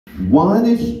One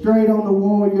is straight on the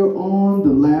wall you're on.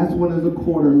 The last one is a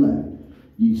quarter left.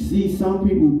 You see some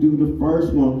people do the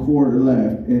first one quarter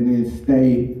left and then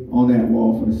stay on that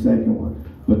wall for the second one.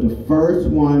 But the first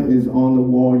one is on the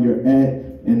wall you're at,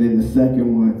 and then the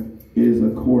second one is a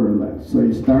quarter left. So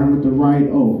you're starting with the right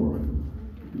over.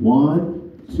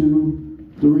 1,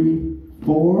 2, 3,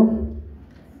 4.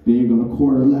 Then you're going to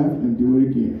quarter left and do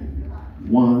it again.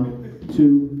 1,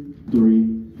 2,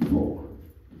 3, 4.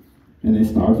 And it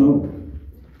starts over.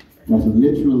 That's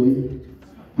literally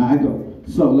how I go.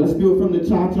 So let's do it from the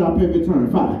cha-cha pivot turn.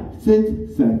 5,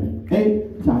 6, 7,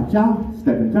 8. Cha-cha,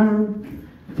 step and turn.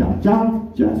 Cha-cha,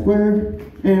 jazz square.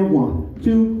 And 1,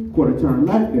 2, quarter turn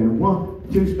left. And 1,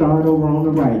 2, start over on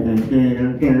the right. And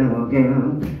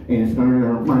start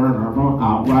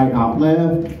out right, out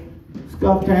left.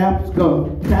 Scuff tap,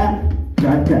 tap,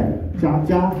 tap, tap.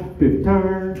 Cha-cha, pivot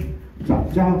turn.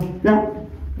 Cha-cha, tap.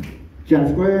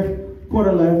 Jazz square,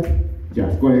 quarter left.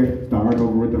 Jazz square, start over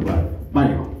with the right.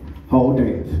 Bam. Whole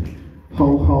dance.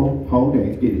 Whole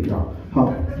dance. Get it, y'all.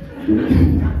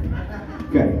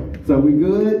 Okay, so we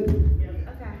good?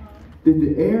 Okay. Did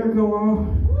the air go off?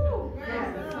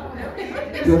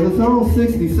 Because it's on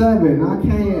 67. I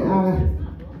can't,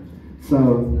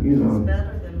 so, you know.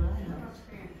 Better than mine.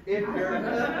 If you're in the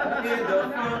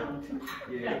front,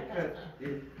 yeah, cut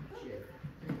it.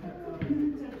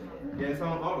 Yeah, it's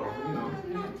on auto, you know.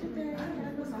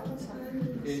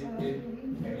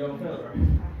 It don't feel right.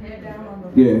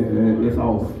 Yeah, it's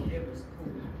off.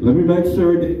 Let me make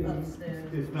sure that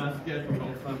It's not scheduled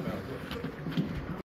on Sunday.